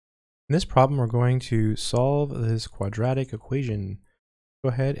In this problem, we're going to solve this quadratic equation. Go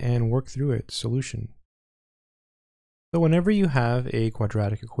ahead and work through it. Solution. So whenever you have a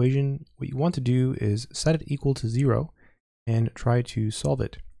quadratic equation, what you want to do is set it equal to 0 and try to solve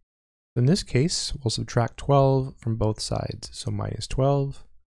it. In this case, we'll subtract 12 from both sides. So minus 12,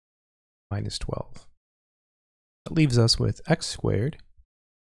 minus 12. That leaves us with x squared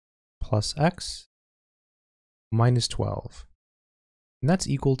plus x minus 12. And that's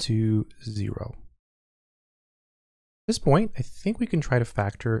equal to 0. At this point, I think we can try to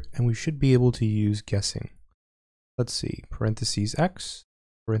factor, and we should be able to use guessing. Let's see, parentheses x,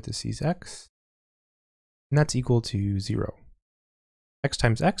 and that's equal to 0. X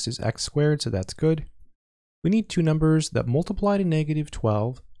times x is x squared, so that's good. We need two numbers that multiply to negative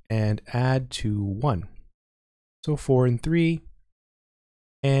 12 and add to 1. So 4 and 3.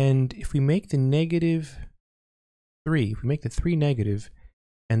 And if we make the negative 3, if we make the 3 negative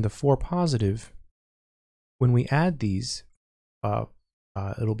and the 4 positive, when we add these,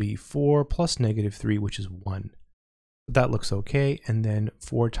 it'll be 4 plus negative 3, which is 1. That looks okay, and then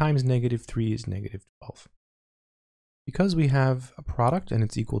 4 times negative 3 is negative 12. Because we have a product and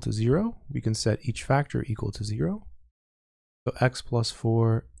it's equal to 0, we can set each factor equal to 0. So x plus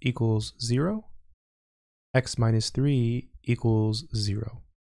 4 equals 0. X minus 3 equals 0.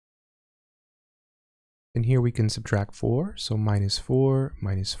 And here we can subtract 4, so minus 4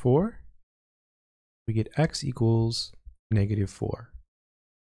 minus 4. We get x equals negative 4.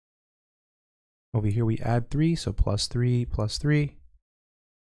 Over here we add 3, so plus 3 plus 3.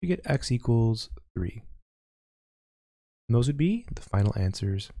 We get x equals 3. And those would be the final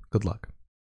answers. Good luck.